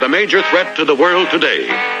The major threat to the world today,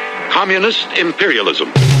 communist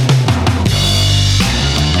imperialism.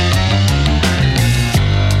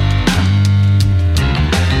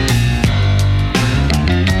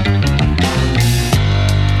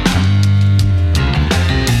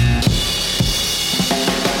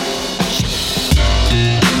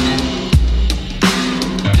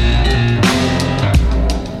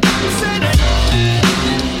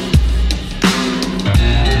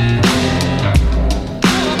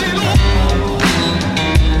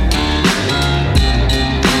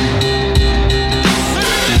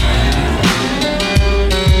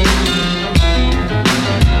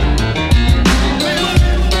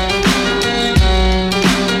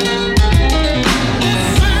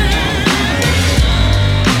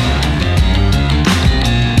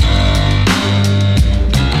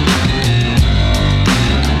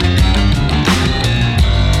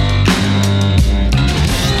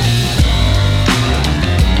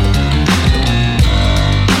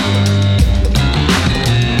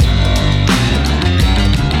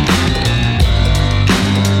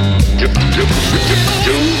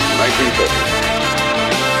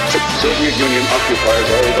 Soviet Union occupies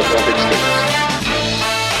all the Baltic states.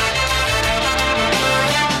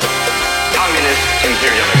 Communist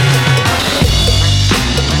imperialism.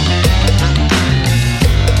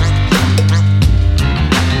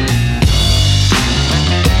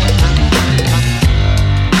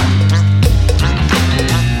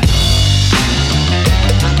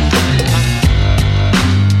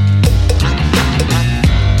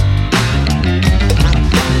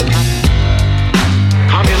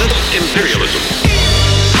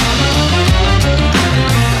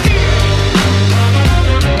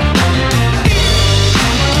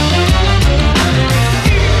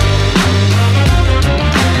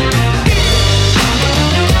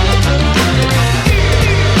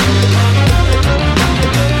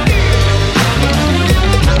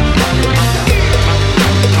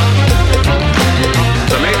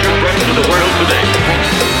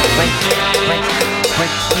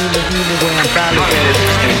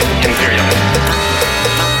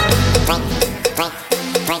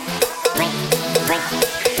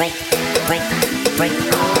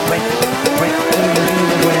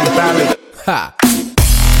 Ha!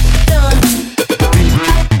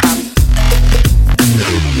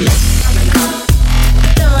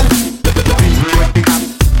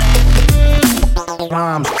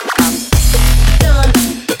 Rhymes.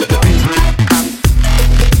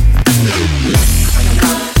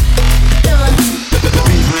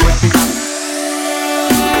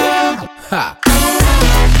 Ha!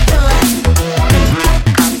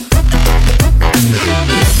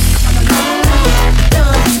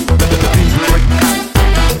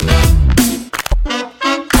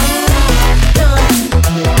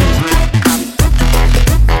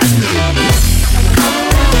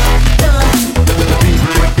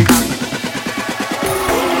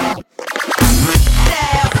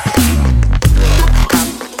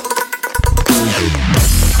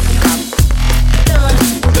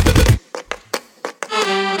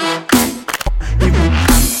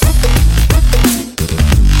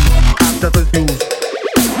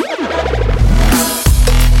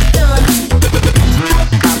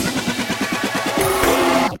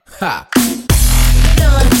 Ha!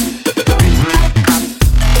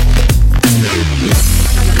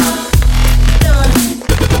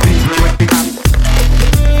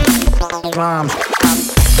 Rhymes.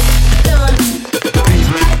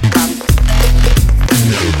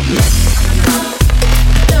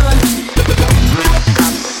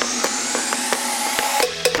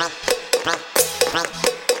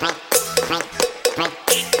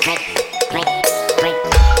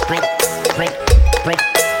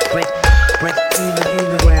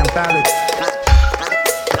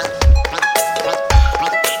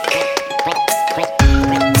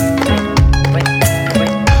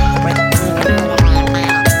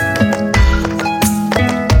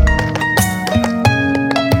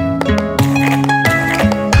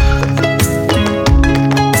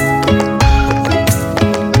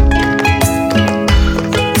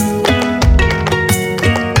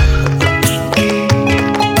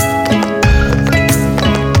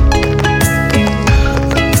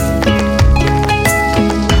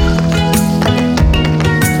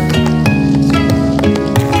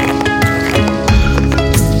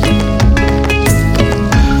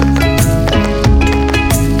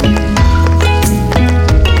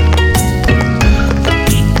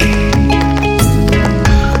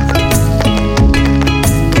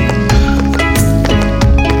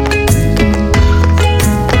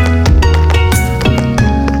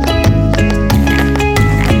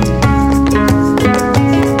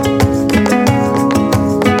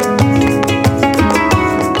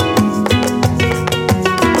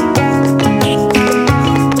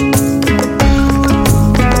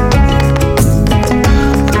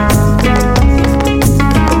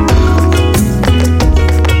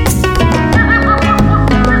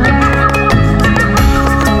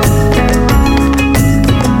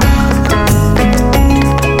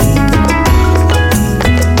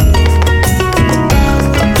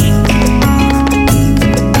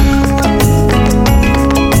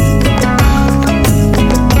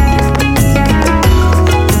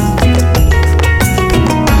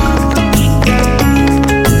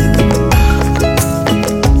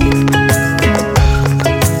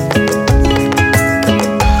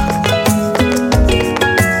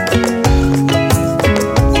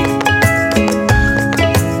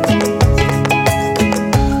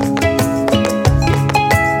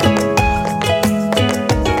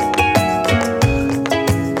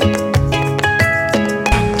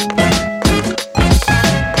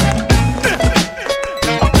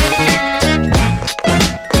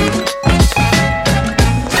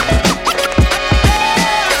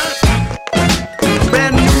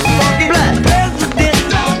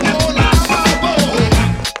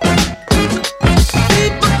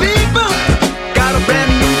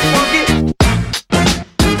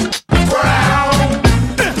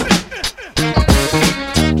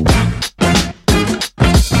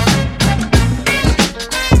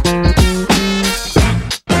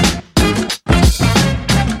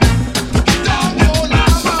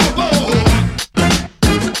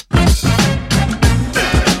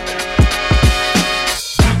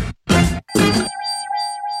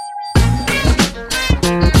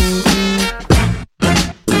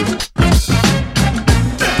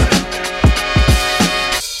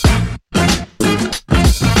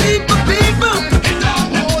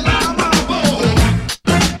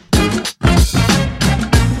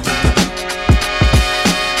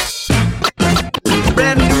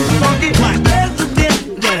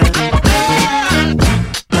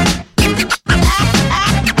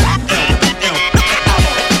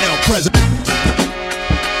 Black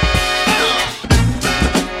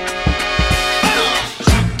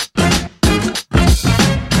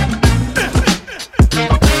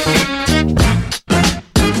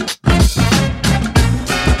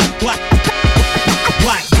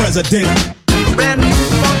president. Brand new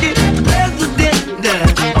funky president.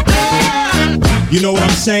 You know what I'm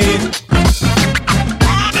saying?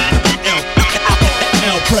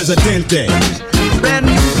 El Presidente. Brand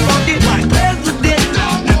new funky black president.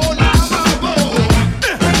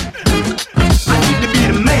 I need to be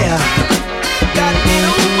the mayor. Gotta get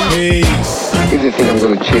over. Peace. If you think I'm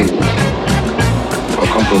gonna change or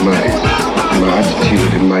compromise in my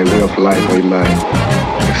attitude, in my way of life, or in my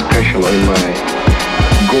expression, or in my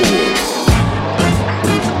goals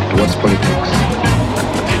towards politics,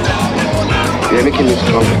 they're making me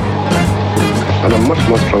stronger. And I'm much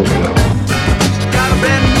more stronger now. Got a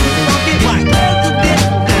brand new funky black president.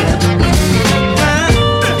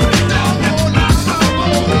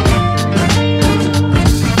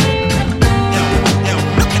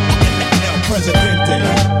 El Presidente.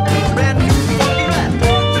 Brand new funky black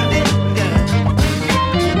president.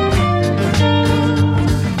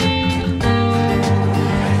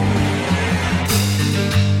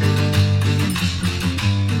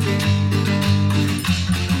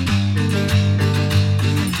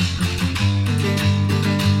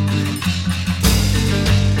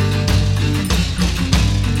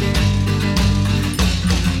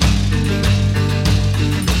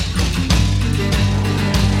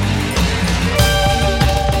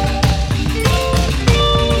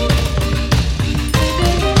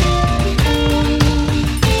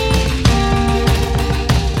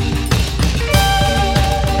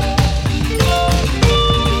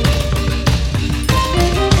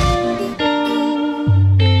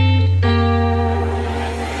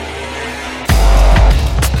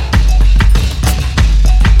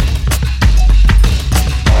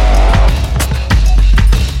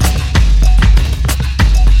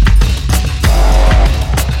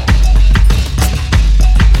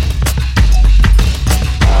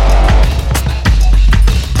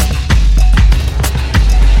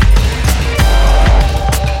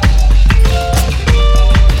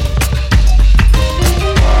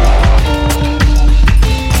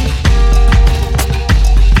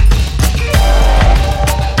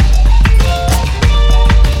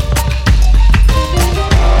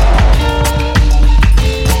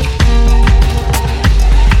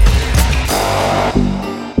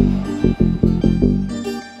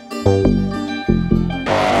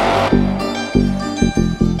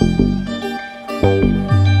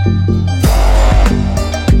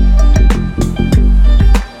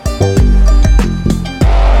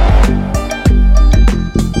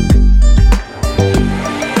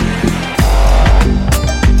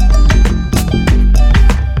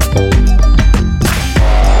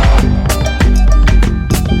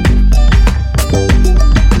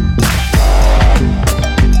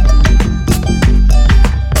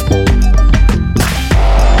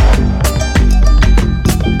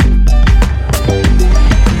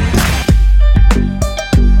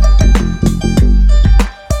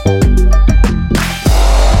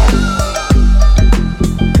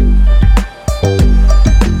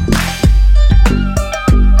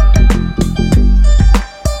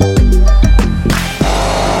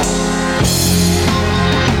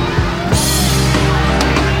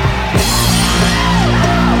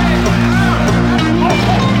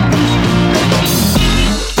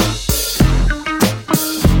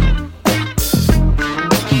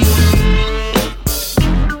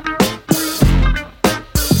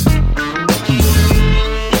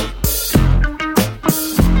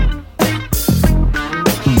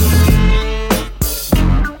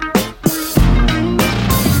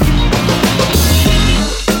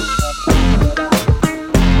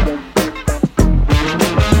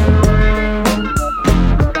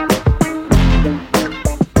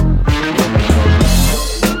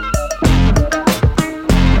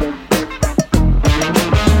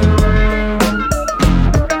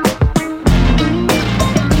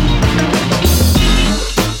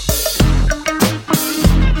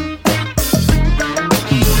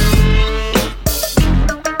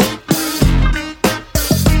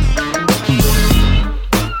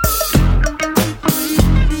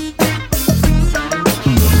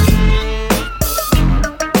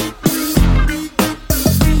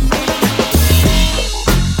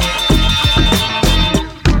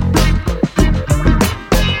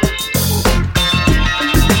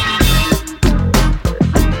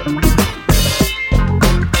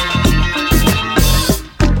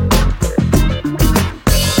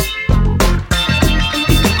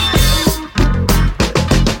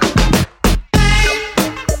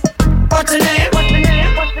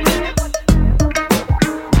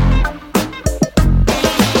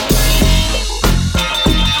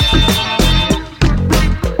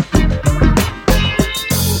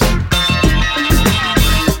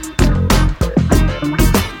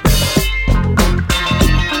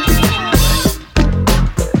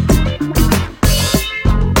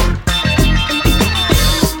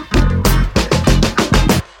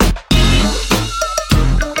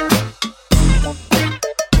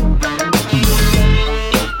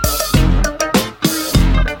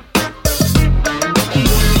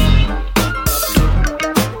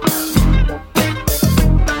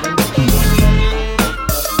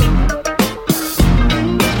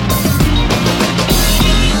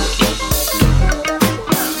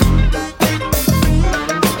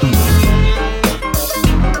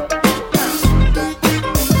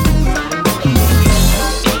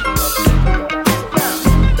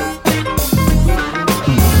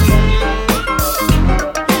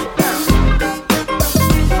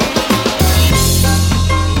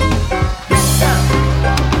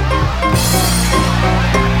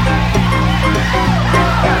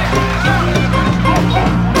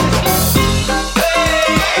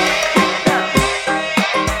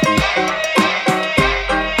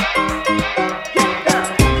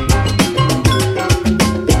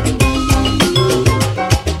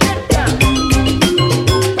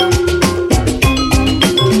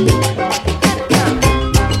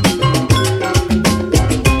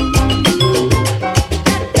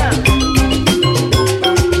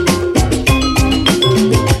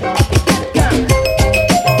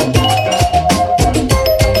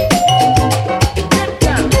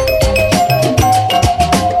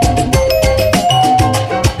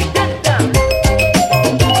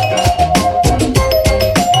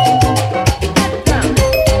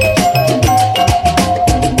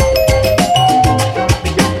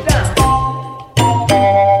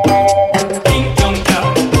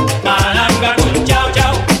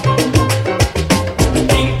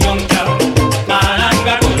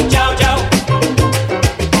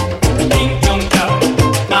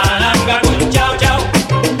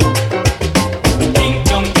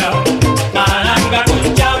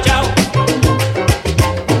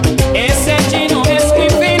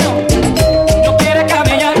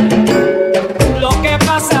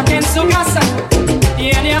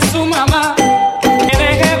 tiene a su mamá que le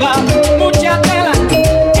lleva mucha tela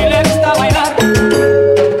y le gusta bailar.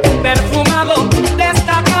 Perfumado,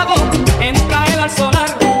 destacado, entra él al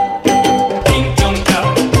sonar. King chong chao,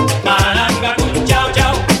 malanga kun chao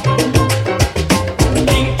chao.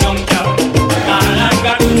 King chong chao,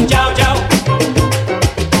 malanga kun chao chao.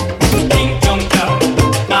 King chong chao,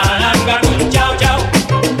 malanga kun chao chao.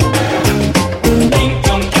 King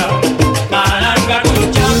chong chao, malanga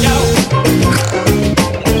kun chao chao.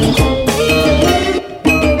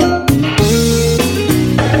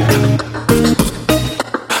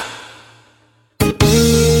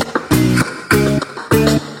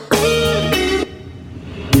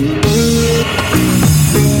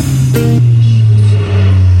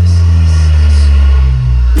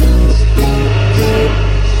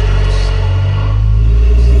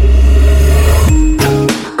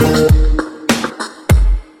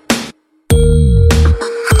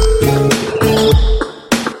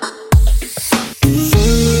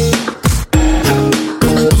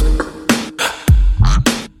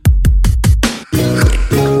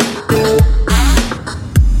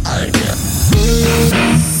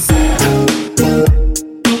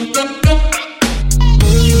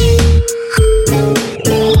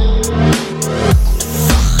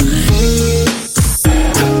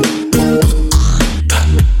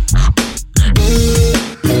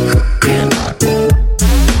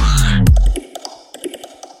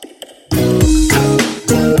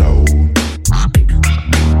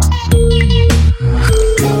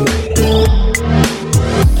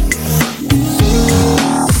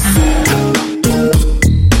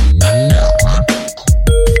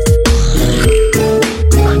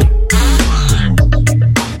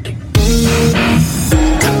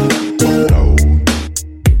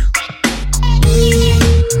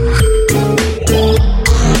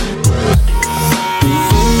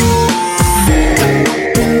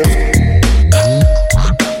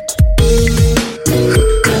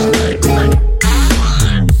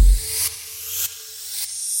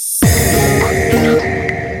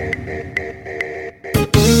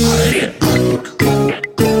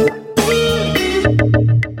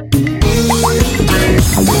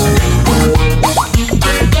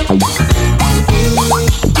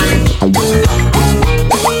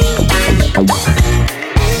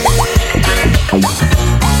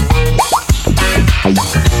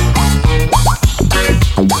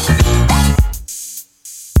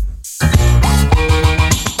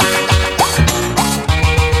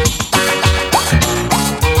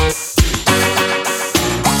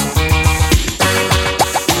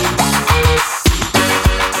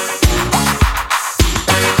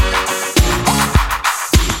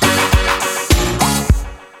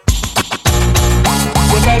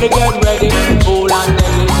 You better get ready, cool and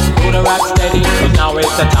deadly, do the rock steady, 'cause now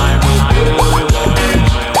it's the time.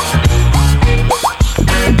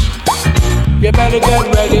 You better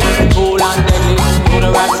get ready, cool and deadly, do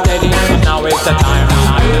the rock steady, 'cause now it's the time.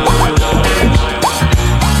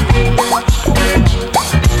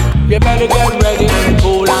 You better get ready,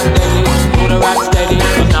 cool and deadly, do the rock steady,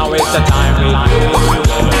 'cause now it's the time.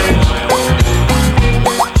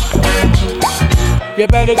 You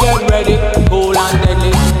better get ready, cool and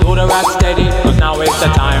deadly, do the rock steady, 'cause now it's the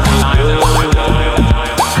time.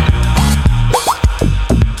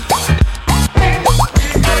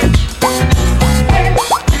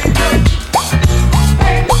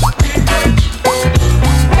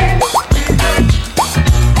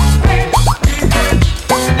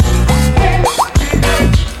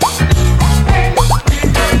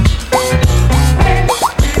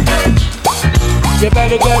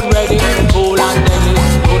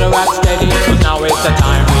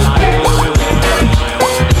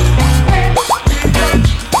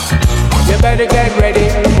 You better get ready,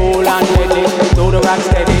 cool and deadly, do the rock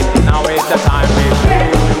steady, now it's the time.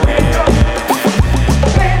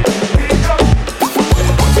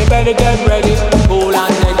 You better get ready, cool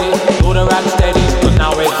and deadly, do the rock steady, 'cause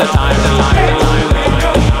now it's the time.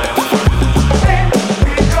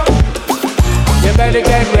 You better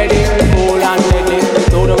get ready, cool and deadly,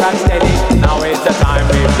 do the rock steady, now is the time.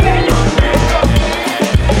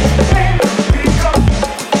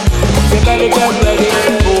 You better get ready,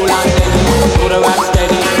 cool and deadly, do the rock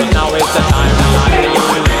steady, 'cause now is the time.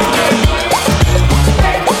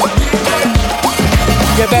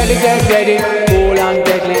 You better get ready, cool and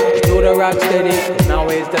deadly, do the rock steady, 'cause now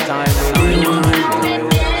is the time.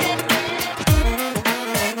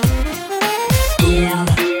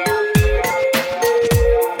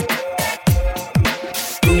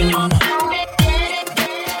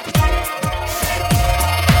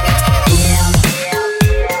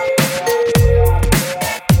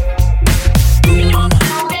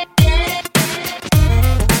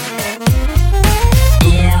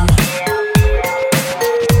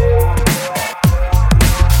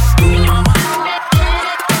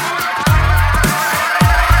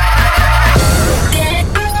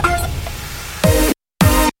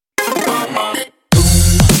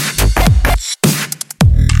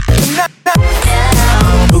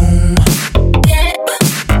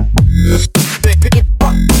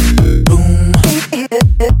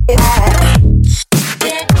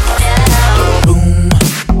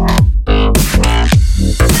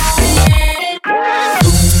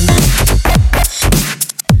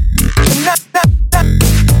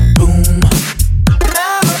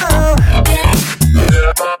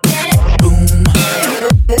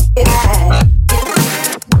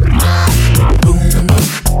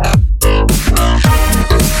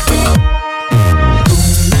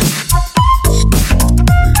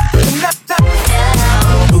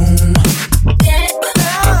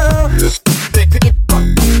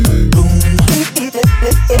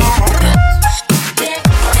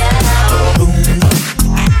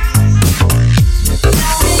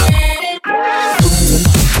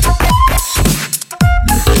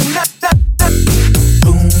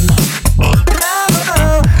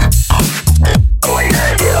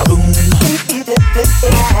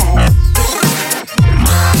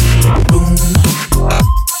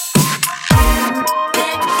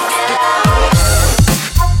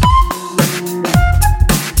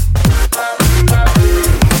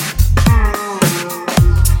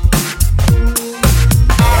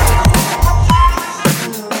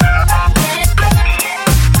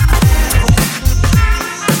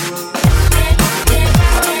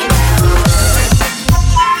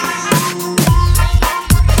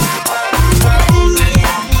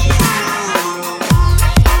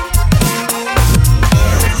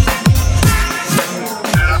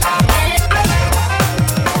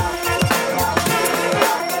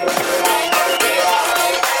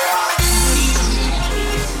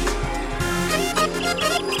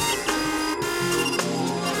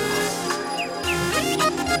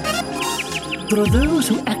 are those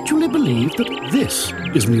who actually believe that this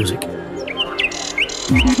is music.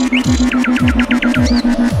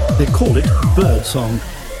 They call it birdsong.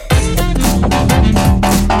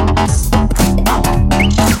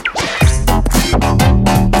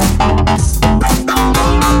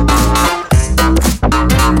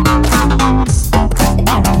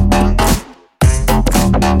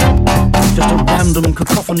 Just a random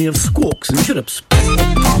cacophony of squawks and chirrups.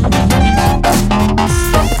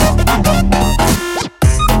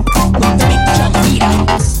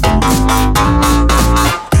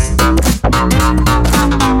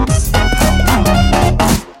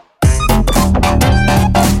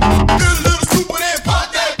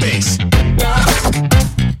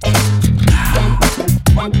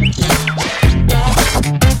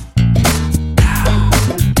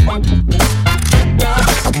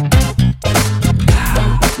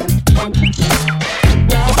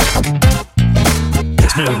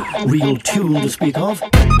 No real tune to speak of.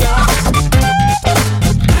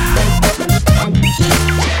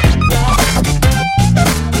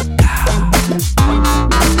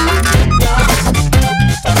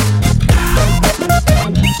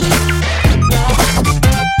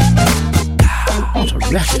 What a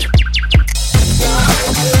racket.